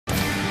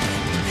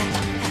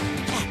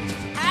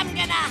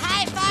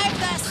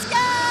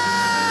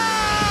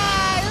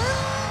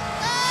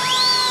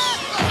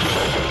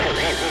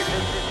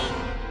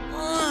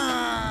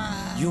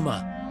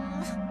Yuma,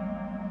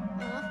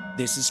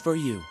 this is for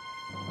you.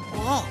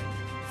 Oh,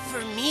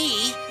 for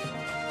me?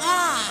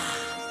 Ah!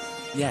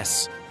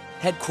 Yes,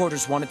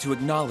 headquarters wanted to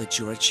acknowledge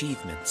your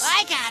achievements.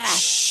 I gotta...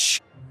 Shh!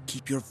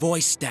 Keep your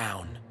voice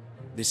down.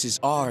 This is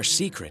our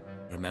secret,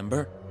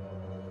 remember?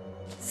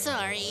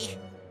 Sorry.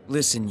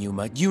 Listen,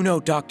 Yuma, you know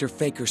Dr.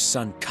 Faker's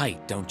son,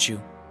 Kite, don't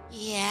you?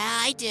 Yeah,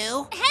 I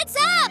do. Heads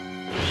up!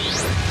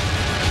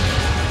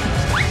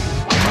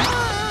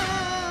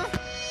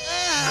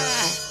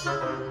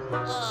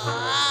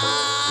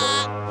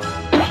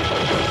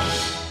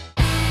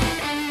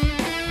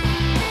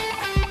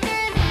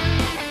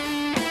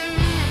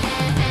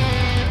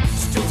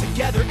 Still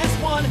together as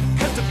one,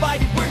 'cause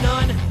divided we're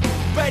none.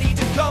 Ready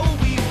to go,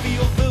 we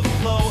feel the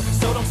flow.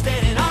 So don't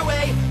stand in our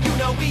way, you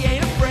know we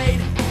ain't afraid.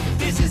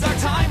 This is our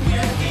time,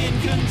 we're in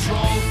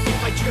control. If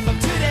I trip up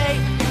today,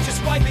 you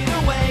just wipe it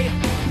away.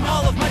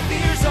 All of my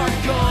fears are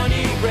gone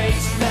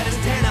erased. Let us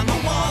stand on the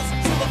walls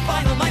till the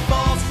final night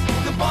falls.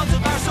 The bonds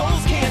of our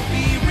souls can't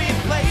be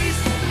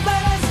replaced.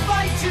 Let us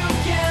fight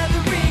together,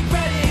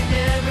 regretting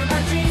never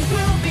our dreams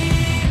will be.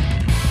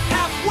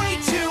 Halfway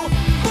to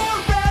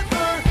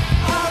forever,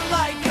 our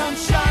light comes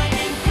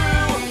shining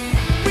through.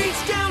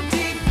 Reach down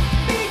deep,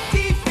 beat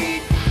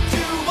defeat,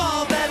 do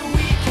all that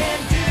we can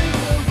do.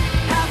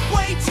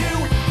 Halfway to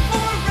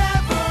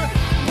forever,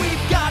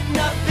 we've got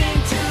nothing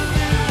to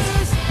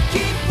lose.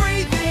 Keep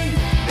breathing,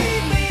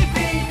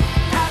 believing,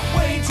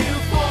 halfway to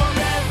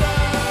forever.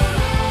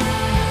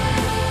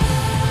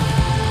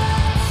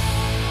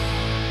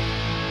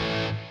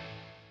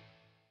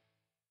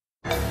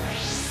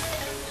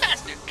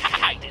 Master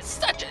Kite is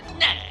such a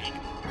nag.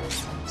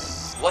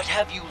 What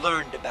have you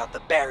learned about the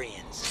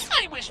Baryons?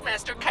 I wish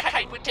Master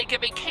Kite would take a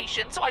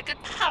vacation so I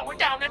could power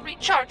down and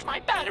recharge my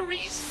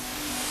batteries.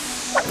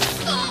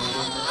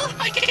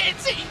 I can't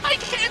see! I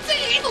can't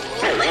see!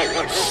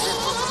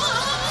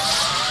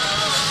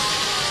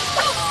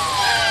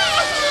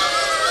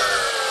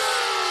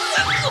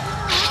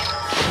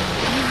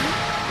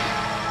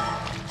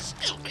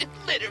 Stupid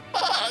litter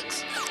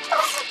bugs!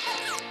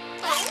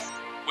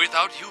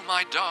 Without you,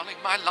 my darling,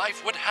 my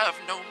life would have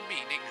no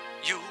meaning.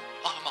 You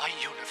are my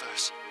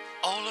universe.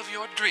 All of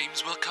your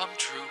dreams will come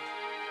true.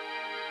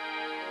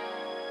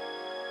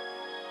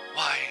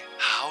 Why,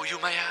 how, you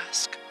may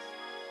ask?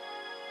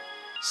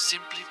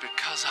 Simply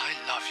because I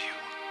love you.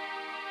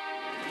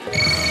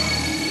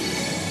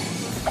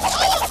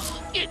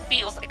 It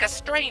feels like a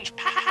strange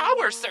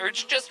power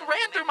surge just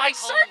ran through my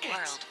Whole circuits.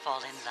 world fall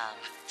in love.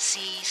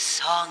 See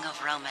Song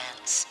of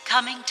Romance,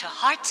 coming to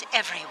hearts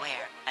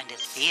everywhere and a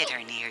theater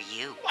near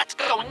you. What's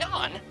going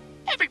on?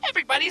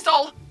 Everybody's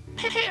all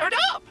paired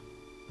up.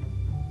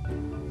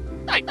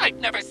 I've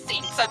never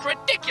seen such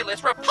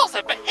ridiculous,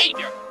 repulsive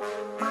behavior.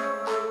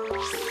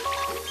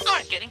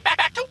 I'm getting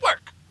back to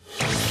work.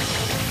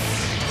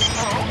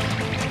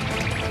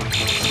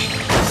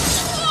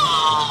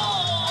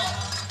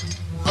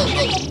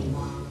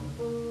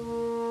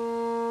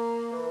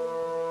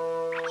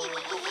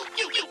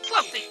 You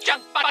clumsy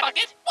junk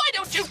bucket! Why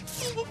don't you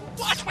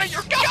watch where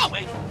you're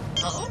going?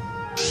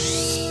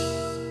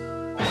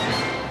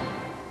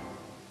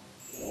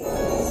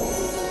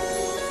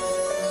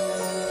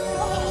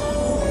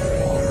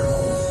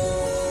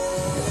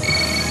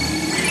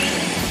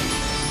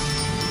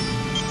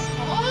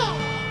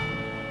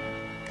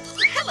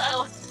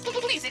 Hello.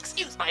 Please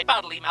excuse my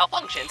bodily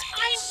malfunctions.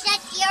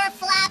 Shut your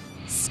flap,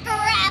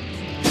 scrap!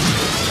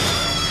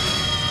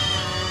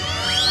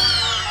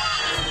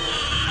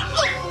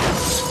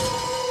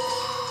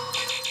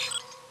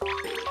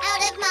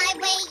 Out of my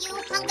way, you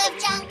hunk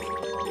of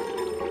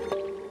junk!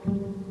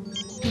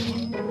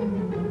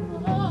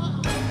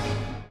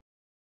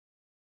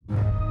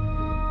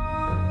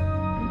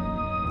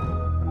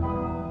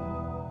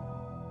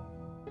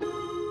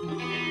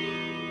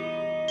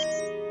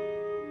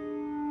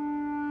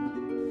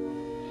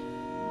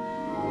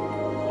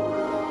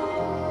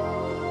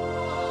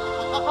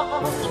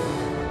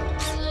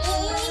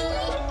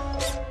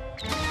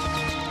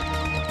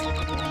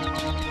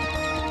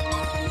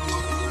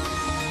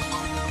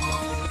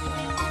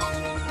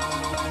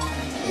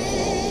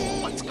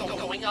 What's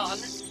going on?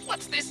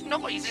 What's this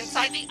noise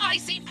inside the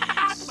icy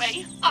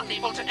pathway?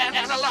 Unable to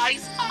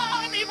analyze.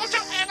 Unable to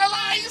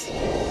analyze.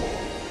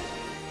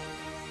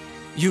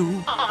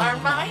 You Are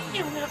my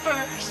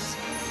universe.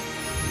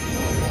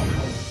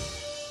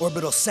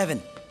 Orbital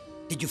 7,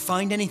 did you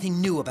find anything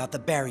new about the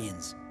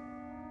Baryons?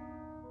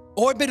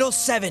 Orbital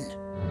 7!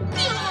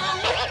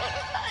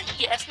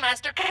 Yes,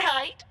 Master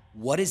Kite.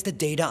 What is the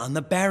data on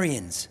the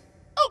Baryons?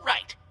 Oh,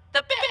 right.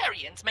 The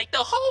Baryons make the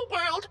whole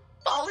world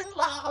fall in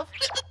love.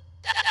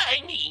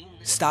 I mean,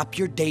 Stop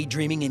your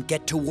daydreaming and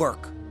get to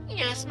work.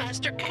 yes,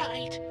 Master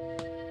Kite.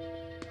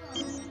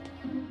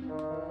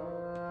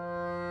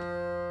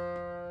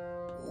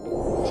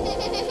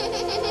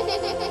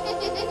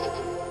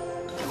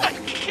 I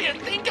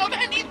can't think of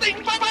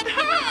anything but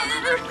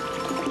her!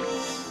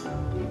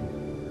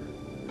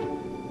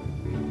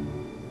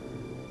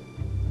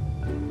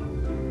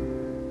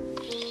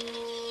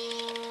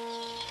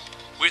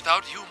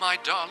 Without you, my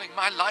darling,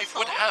 my life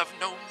would have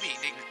no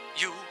meaning.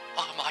 You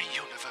are my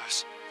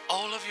universe.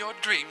 All of your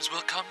dreams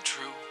will come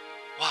true.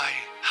 Why,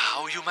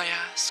 how, you may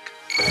ask?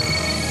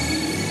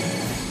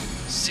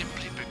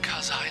 Simply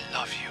because I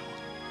love you.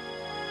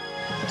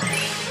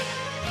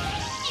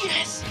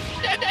 Yes,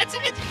 that's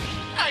it.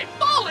 I've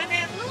fallen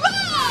in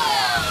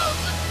love.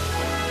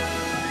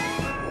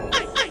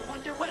 I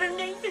wonder what her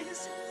name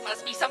is.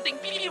 Must be something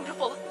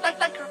beautiful,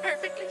 like her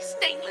perfectly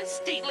stainless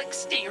steel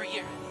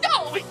exterior.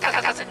 No, it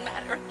doesn't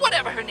matter.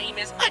 Whatever her name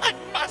is, I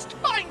must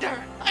find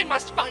her. I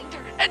must find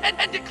her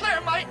and declare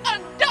my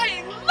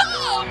undying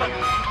love.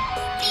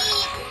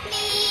 Beep,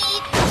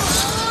 beep.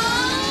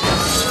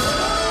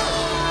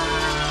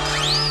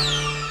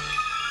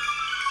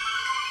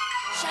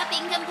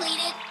 Shopping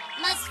completed.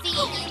 Must be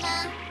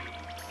Yuma.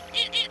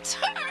 It's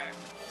her.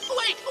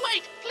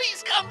 Wait,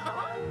 please come.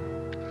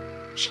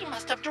 She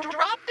must have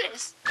dropped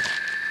this.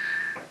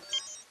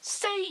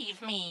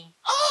 Save me.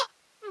 Oh,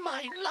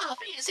 my love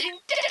is in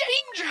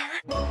danger.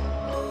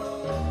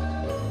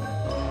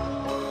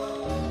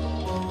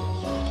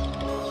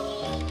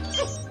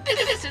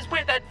 This is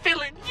where that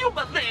villain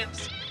Yuma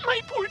lives. My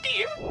poor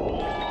dear.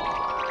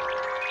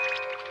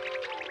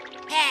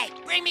 Hey,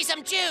 bring me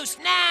some juice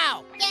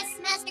now! Yes,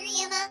 Master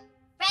Yuma.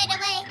 Right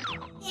away.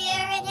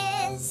 Here it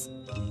is.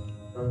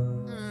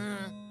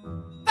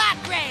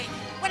 Backbrain!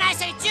 When I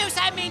say juice,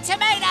 I mean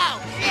tomato!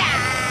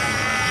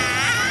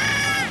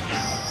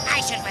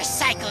 I should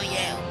recycle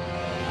you.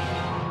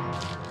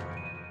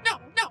 No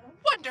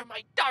wonder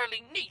my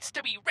darling needs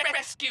to be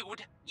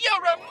rescued.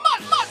 You're a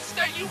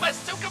monster, Yuma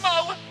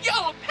Tsukumo!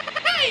 You'll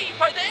pay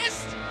for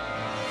this!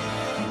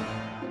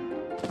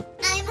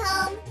 I'm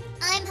home.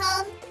 I'm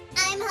home.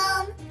 I'm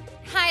home.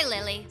 Hi,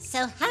 Lily.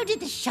 So how did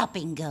the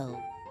shopping go?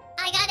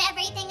 I got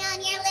everything on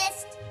your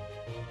list.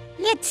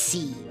 Let's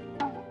see.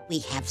 We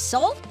have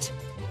salt,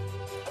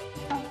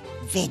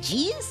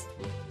 veggies,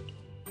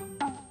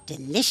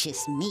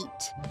 delicious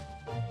meat,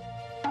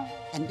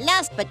 and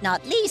last but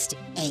not least,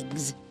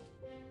 eggs.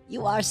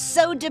 You are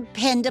so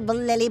dependable,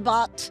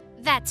 Lillybot.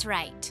 That's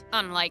right.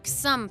 Unlike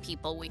some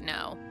people we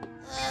know.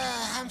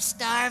 I'm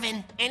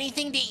starving.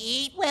 Anything to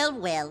eat? Well,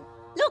 well.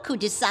 Look who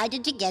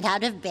decided to get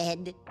out of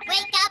bed.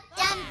 Wake up,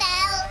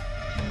 dumbbell.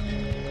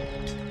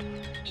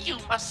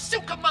 Yuma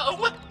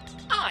Tsukumo!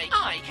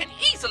 I can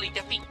easily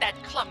defeat that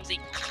clumsy,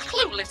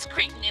 clueless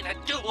cretin in a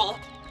duel.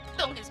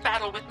 Though his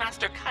battle with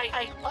Master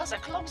Kai was a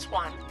close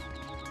one.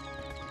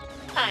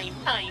 I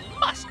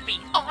must be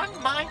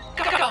on my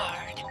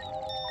guard.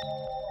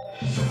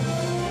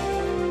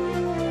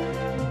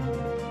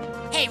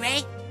 Hey,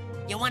 Ray.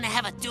 You want to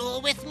have a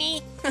duel with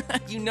me?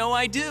 You know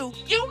I do.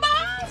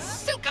 Yuma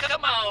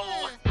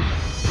Tsukumo!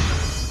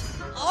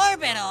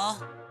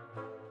 Orbital?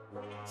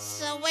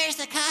 So where's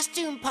the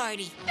costume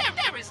party?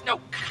 There is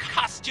no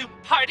costume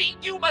party,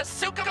 Yuma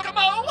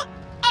Tsukumo!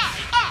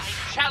 I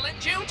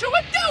challenge you to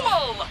a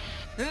duel!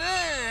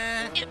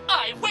 If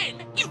I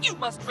win, you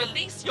must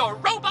release your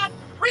robot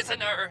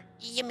prisoner!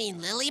 You mean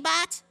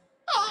Lillybot?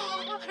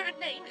 Oh, her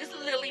name is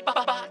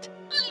Lillybot.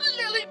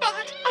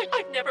 Lillybot!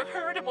 I've never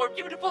heard a more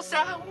beautiful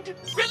sound.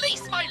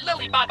 Release my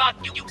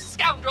Lillybot, you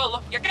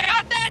scoundrel! You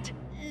got that?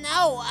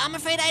 No, I'm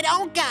afraid I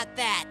don't got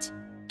that.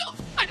 Oh,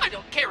 I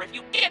don't care if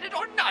you get it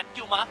or not,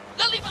 Yuma.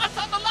 Lillybot's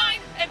on the line,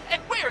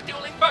 and we're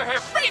dueling for her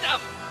freedom!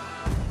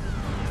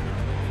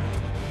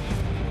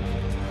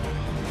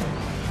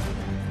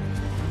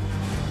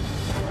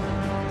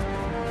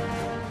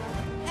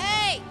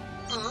 Hey!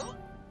 Huh?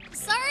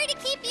 Sorry to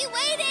keep you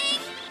waiting.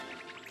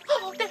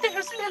 Oh,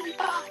 there's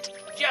Lillybot.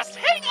 Just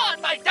hang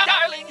on, my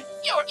darling.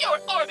 Your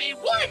Orby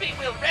Warby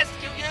will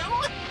rescue you.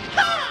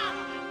 Ha!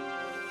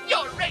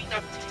 Your reign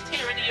of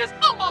tyranny is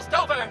almost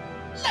over.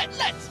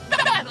 Let's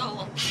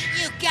battle.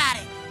 You got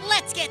it.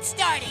 Let's get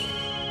started.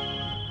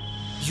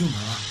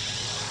 Yuma,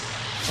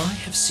 I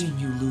have seen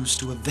you lose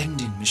to a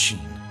vending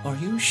machine. Are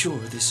you sure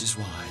this is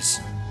wise?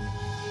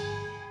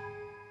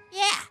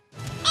 Yeah.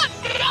 On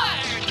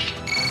guard!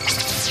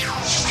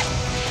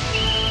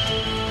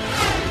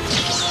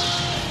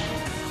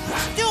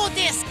 Do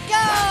this,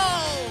 go!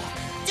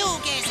 Dual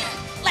Gazer,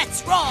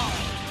 let's roll!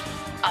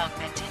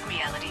 Augmented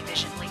reality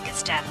vision link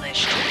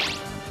established.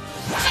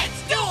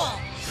 Let's duel!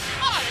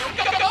 I'll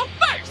go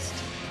first!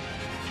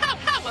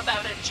 How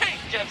about a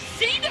change of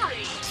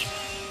scenery?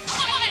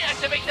 I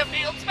activate the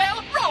field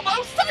spell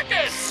Robo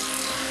Circus!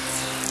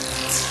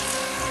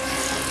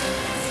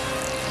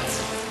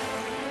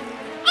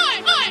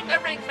 I'm the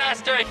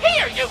ringmaster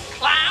here, you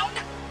clown!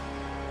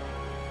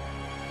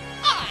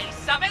 I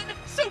summon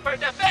Super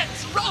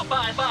Defense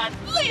Robot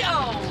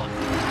Leo!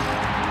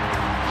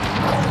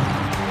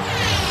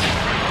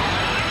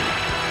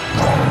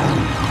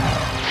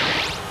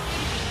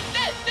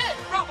 Then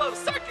Robo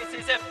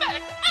Circus's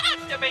effect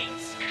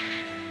activates!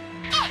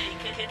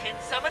 I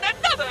can summon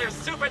another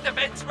Super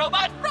Defense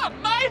Robot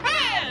from my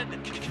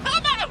hand!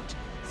 Come out!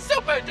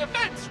 Super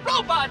Defense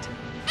Robot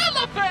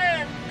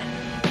Elephant!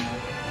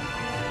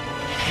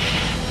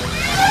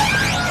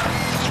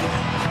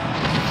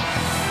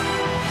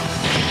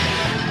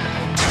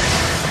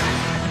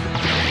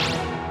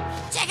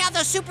 Check out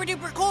those Super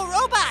super-duper cool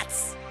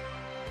robots!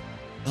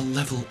 A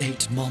level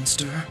 8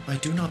 monster? I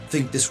do not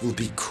think this will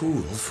be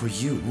cool for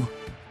you.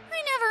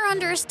 I never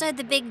understood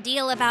the big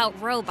deal about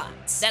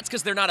robots. That's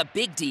because they're not a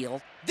big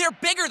deal. They're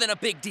bigger than a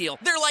big deal.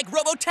 They're like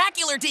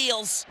robotacular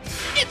deals.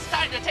 It's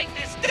time to take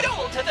this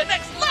duel to the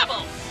next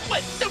level!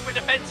 When Super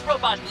Defense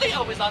Robot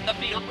Leo is on the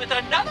field with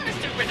another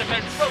Super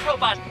Defense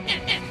Robot,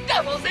 it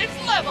doubles its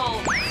level!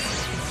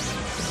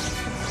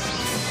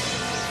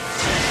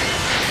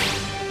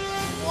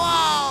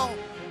 Whoa!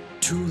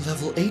 2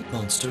 level 8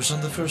 monsters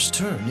on the first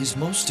turn is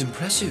most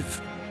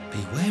impressive.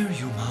 Beware,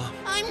 Yuma.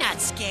 I'm not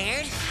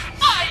scared.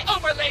 I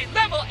overlay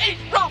level 8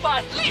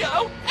 Robot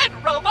Leo and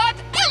Robot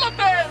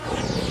Elephant!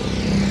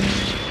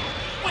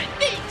 With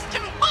these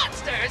 2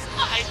 monsters,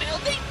 I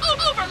build the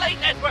overlay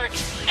network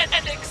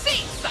and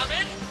exceed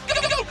summon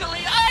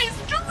Googly Eyes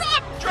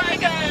Drum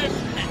Dragon!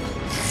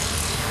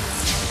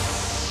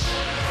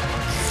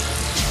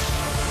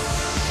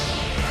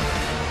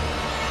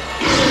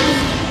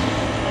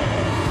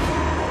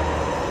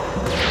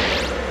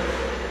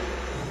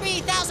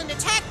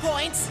 Attack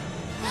points?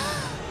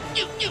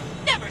 You've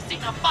never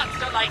seen a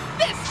monster like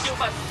this,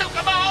 Yuma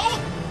Sukumo!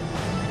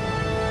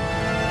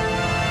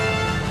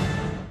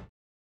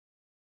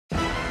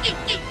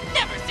 You've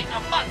never seen a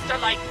monster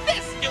like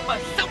this, Yuma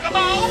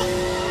Sukumo!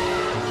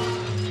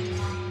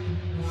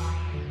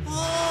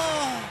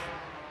 Oh.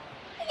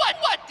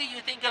 What do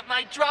you think of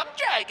my drum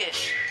dragon?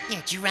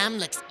 Your drum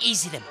looks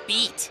easy to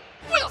beat.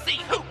 We'll see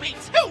who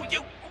beats who,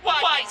 you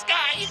wise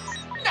guy!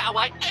 Now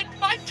I end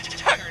my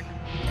turn!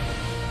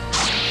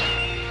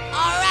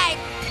 Alright,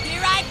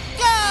 here I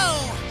go!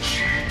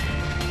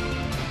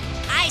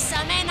 I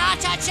summon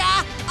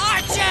Acha-Cha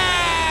Archer!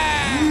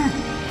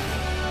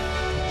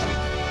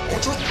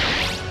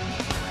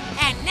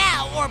 And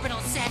now, Orbital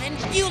 7,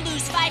 you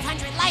lose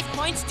 500 life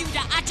points due to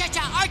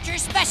Acha-Cha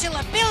Archer's special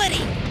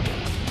ability!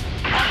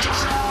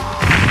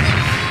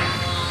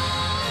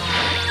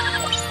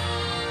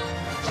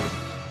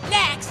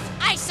 Next,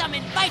 I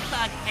summon Bite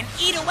Bug and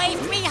eat away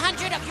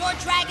 300 of your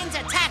dragon's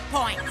attack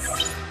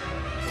points!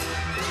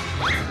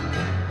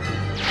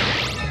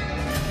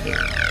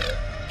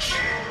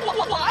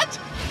 What?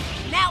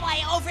 Now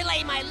I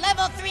overlay my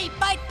level 3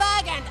 Bite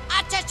Bug and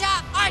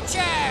Acha-Cha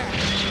Archer!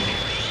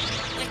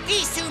 With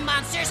these 2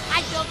 monsters,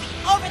 I build the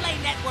overlay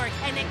network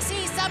and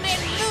exceed summon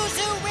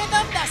Luzu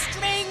Rhythm the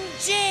String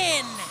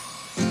Jin!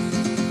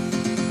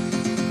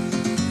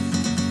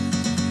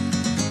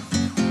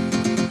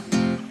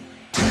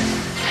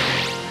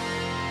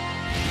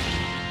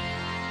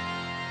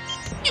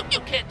 You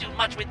can't do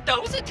much with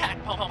those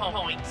attack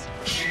points.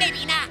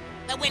 Maybe not,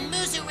 but when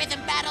Muzu Rhythm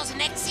battles an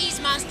Xyz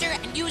monster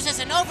and uses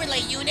an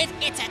overlay unit,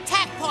 its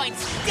attack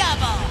points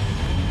double!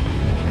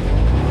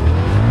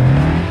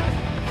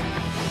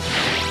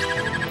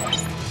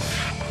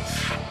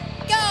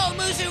 Go,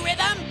 Muzu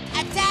Rhythm!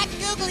 Attack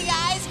Googly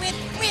Eyes with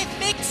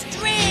Rhythmic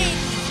String!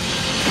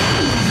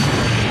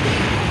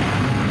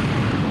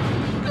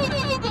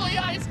 Googly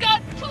Eyes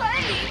got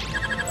played!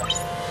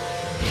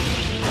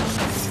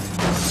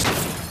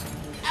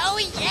 Oh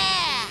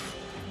yeah!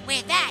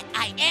 With that,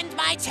 I end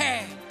my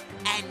turn.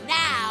 And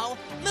now,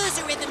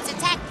 Muzu Rhythm's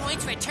attack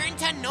points return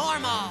to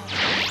normal.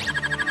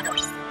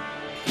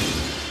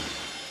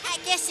 I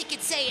guess you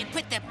could say it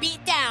put the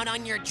beat down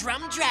on your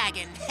drum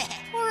dragon.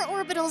 Poor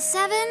Orbital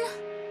 7.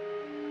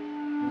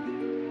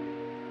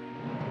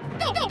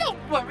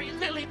 Don't worry,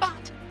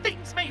 Lillybot.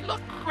 Things may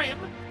look grim,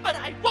 but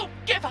I won't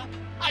give up.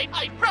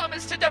 I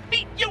promise to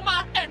defeat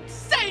Yuma and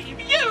save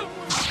you!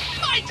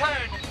 My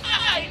turn!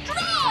 I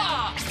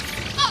draw!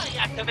 I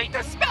activate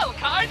the spell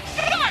card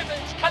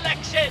Garbage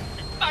Collection!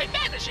 By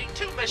banishing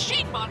 2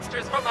 machine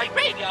monsters from my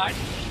graveyard,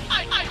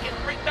 I can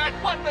bring back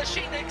 1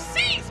 machine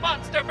Xyz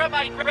monster from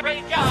my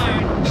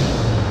graveyard!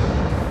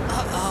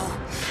 Uh-oh.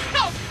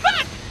 Come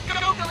back,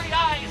 Googly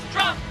Eyes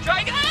Drum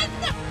Dragon!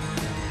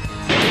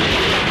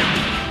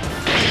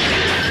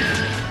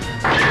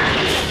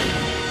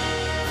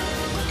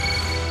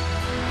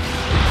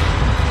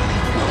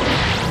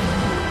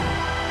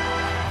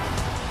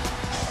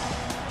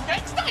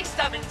 Next, I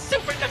summon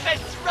Super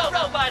Defense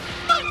Robot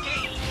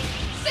Monkey!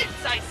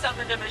 Since I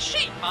summoned a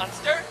machine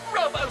monster,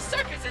 Robo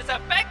Circus's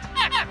effect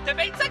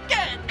activates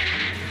again!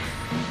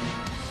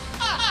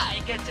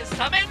 I get to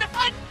summon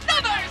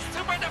another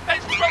Super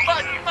Defense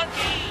Robot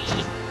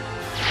Monkey!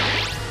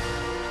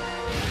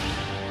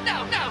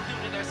 Now,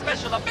 due to their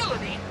special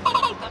ability,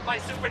 both of my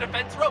Super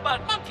Defense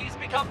Robot Monkeys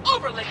become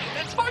overlay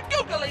units for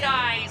Googly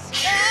Eyes!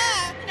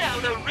 Now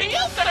the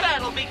real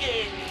battle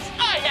begins!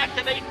 I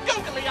activate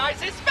Googly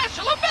Eyes'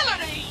 special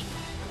ability!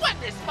 When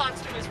this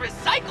monster is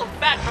recycled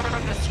back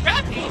from the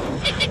scrap heap,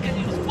 it can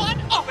use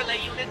 1 overlay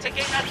unit to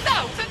gain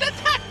 1,000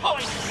 attack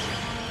points!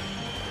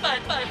 But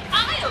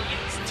I'll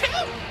use 2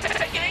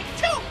 to gain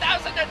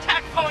 2,000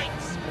 attack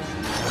points!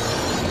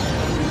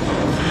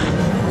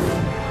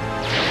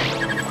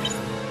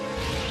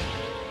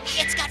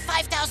 It's got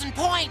 5,000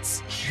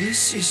 points!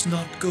 This is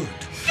not good.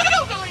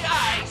 Googly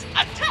Eyes!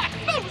 Attack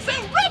Muzu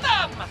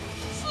Rhythm!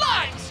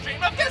 Slime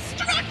Stream of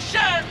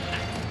Destruction!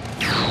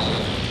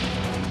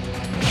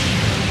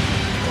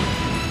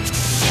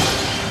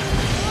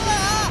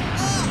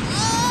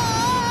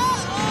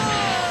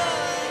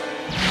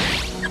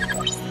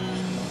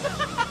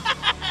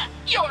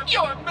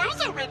 Your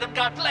Muzu rhythm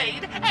got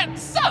played, and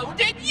so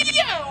did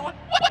you!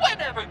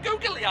 Whenever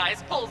Googly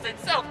Eyes pulls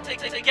itself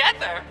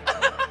together,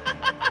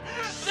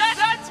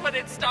 that's when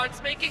it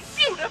starts making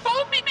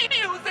beautiful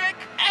music,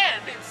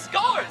 and it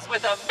scores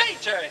with a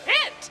major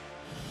hit!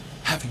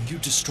 Having you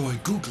destroy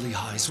Googly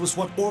Eyes was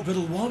what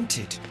Orbital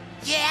wanted.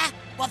 Yeah?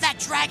 Well, that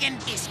dragon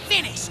is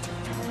finished.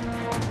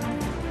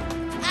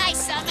 I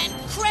summon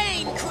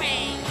Crane.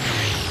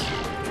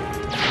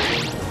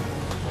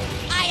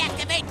 I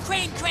activate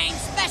Crane's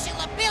special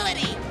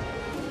ability.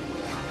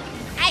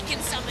 I can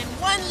summon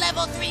one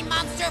level 3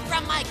 monster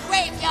from my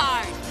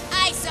graveyard.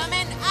 I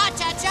summon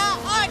Acha-Cha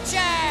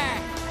Archer.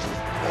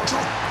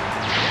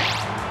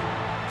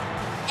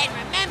 And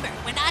remember,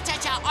 when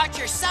Acha-Cha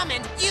Archer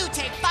summoned, you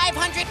take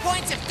 500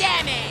 points of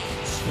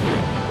damage.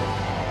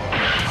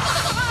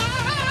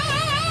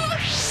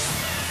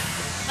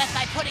 But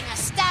by putting a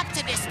stop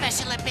to this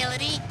special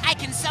ability, I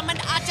can summon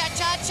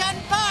Acha-Cha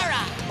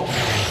Chanbara.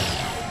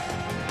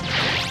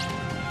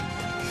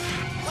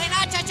 When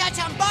Acha-Cha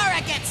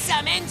Chanbara gets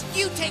summoned,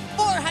 you take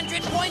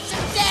 400 points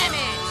of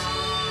damage.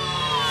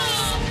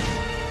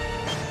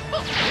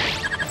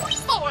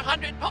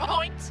 400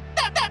 points?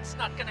 That's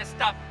not gonna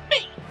stop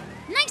me.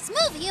 Nice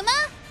move,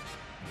 Yuma.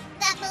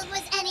 That move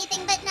was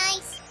anything but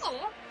nice.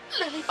 Oh,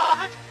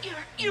 Lillybot,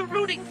 you're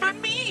rooting for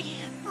me.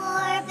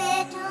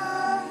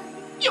 Orbital.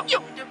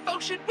 Your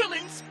devotion will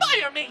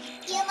inspire me.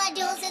 Yuma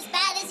duels as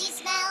bad as he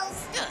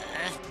smells.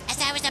 As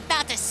I was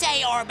about to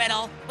say,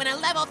 Orbital, when a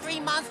level 3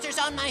 monster's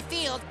on my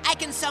field, I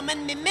can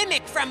summon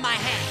Mimic from my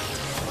hand.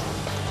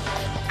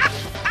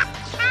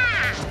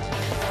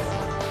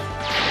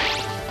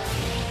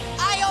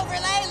 I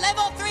overlay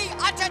level 3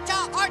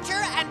 Acha-Cha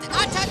Archer and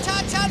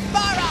Acha-Cha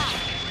Chanbara.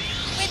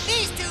 With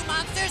these two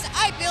monsters,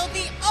 I build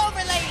the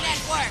overlay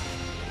network.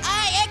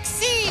 I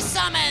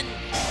summon.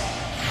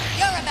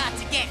 You're about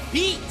to get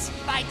beat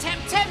by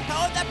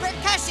Tempo the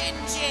Percussion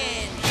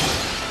Djinn.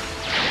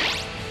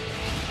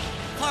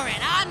 For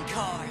an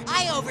encore,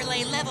 I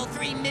overlay level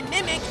 3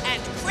 Mimic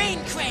and Crane.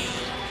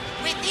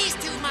 With these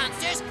two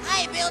monsters,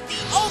 I build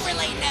the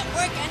overlay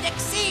network and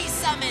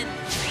summon.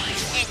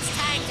 It's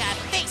time to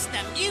face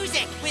the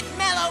music with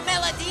Mellow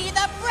Melody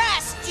the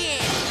Brass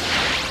Djinn.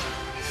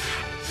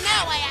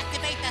 Now I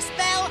activate the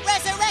spell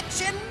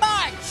Resurrection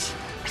March.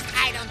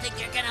 I don't think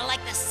you're gonna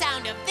like the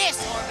sound of this,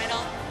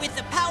 Orbital. With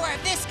the power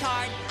of this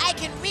card, I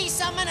can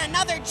resummon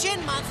another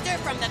Djinn monster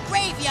from the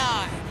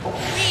graveyard.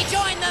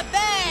 Rejoin the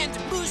band,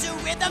 Muzu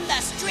Rhythm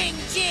the String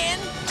Djinn.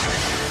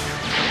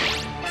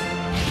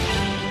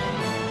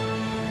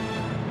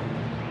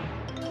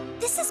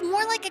 This is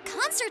more like a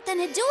concert than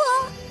a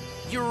duel.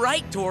 You're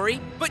right, Tori,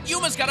 but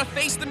Yuma's gotta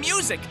face the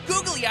music.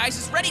 Googly Eyes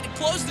is ready to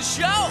close the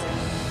show.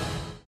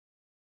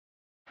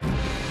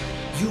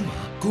 Yuma,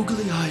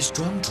 Googly Eyes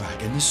Drum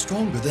Dragon is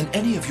stronger than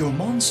any of your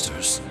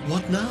monsters.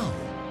 What now?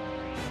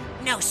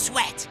 No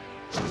sweat.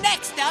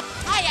 Next up,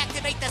 I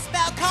activate the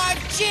spell card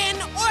Djinn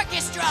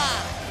Orchestra.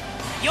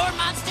 Your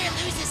monster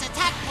loses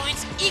attack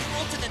points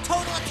equal to the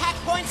total attack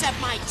points of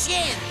my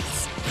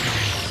Djinns.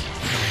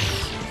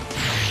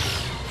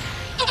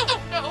 Oh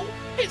no!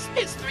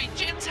 His 3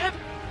 Djinns have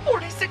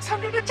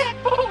 4,600 attack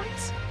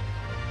points!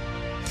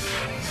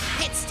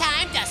 It's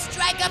time to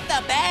strike up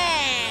the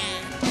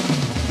band!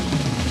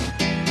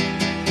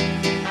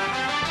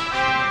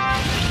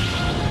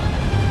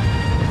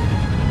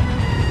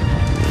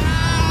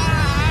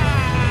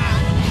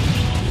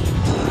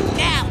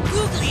 Now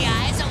Googly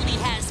Eyes only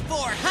has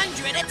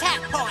 400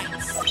 attack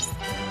points!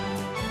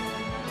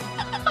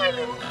 My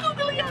little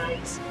Googly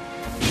Eyes!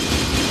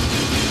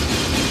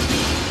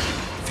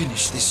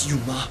 Finish this,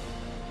 Yuma.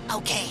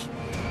 Okay.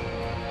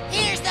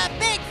 Here's the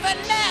big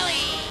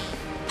finale!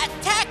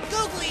 Attack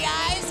Googly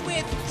Eyes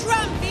with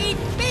Drumbeat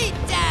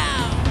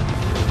Beatdown!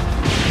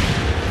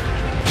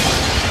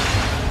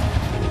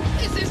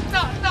 This is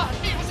not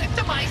music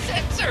to my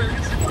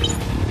sensors!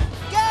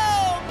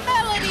 Go,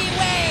 Melody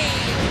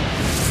Wave!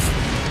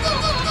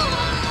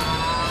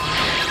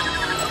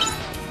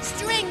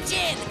 String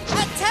Djinn,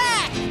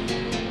 attack!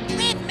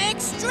 Rhythmic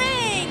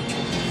String!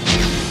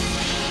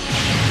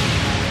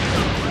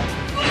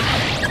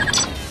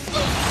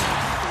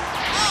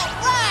 All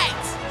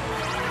right!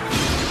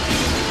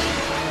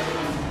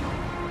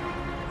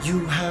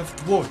 You have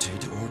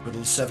thwarted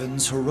Orbital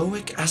 7's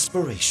heroic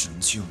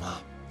aspirations,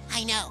 Yuma.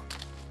 I know.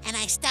 And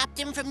I stopped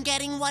him from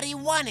getting what he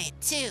wanted,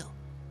 too.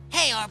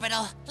 Hey,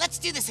 Orbital, let's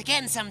do this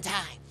again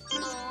sometime.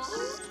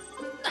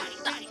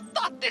 I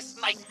thought this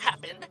might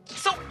happen,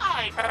 so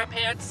I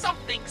prepared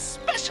something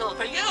special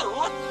for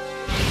you.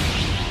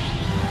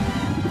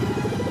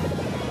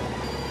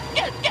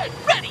 Get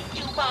ready,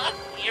 Yuma.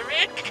 Here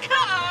it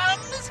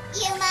comes.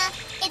 Yuma,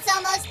 it's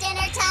almost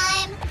dinner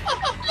time.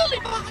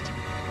 Lillybot.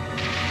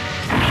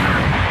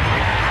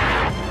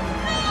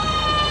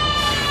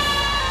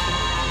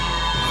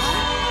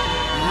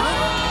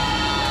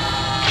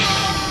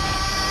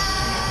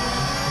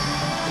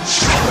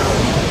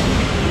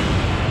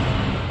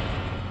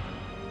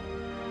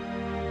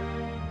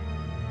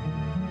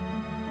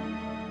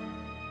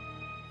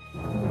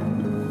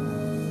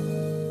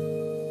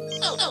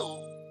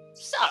 Oh,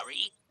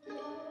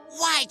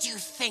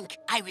 think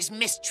I was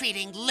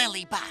mistreating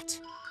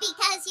Lillybot?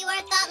 Because you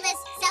are thoughtless,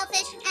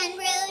 selfish, and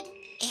rude.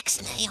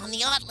 Ixnay on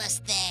the Atlas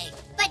day.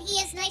 But he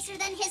is nicer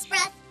than his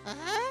breath.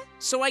 Uh-huh.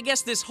 So I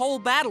guess this whole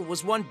battle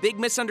was one big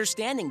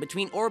misunderstanding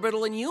between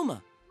Orbital and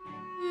Yuma.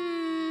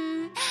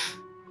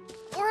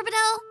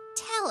 Orbital,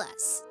 tell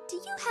us, do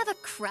you have a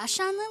crush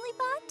on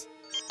Lillybot?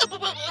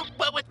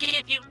 What would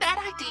give you that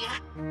idea?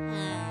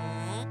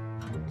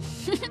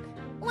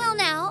 Well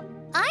now,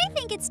 I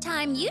think it's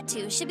time you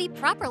two should be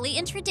properly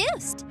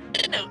introduced.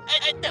 No,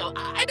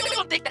 I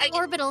don't think I...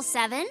 Orbital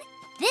 7,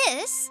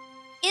 this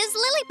is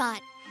Lillybot.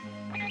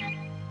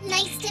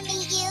 Nice to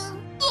meet you.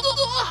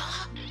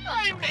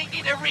 I'm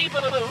making a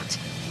reboot.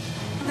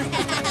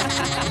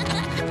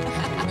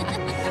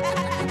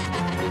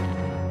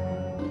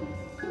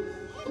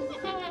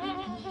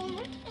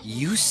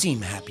 You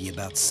seem happy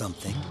about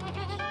something.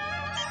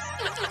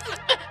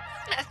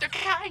 Master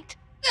Kite,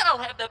 I'll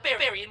have the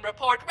Barbarian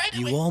report right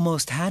away. You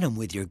almost had him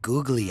with your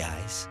googly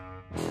eyes.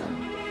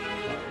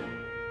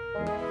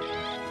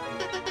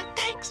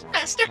 Thanks,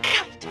 Master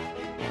Kite.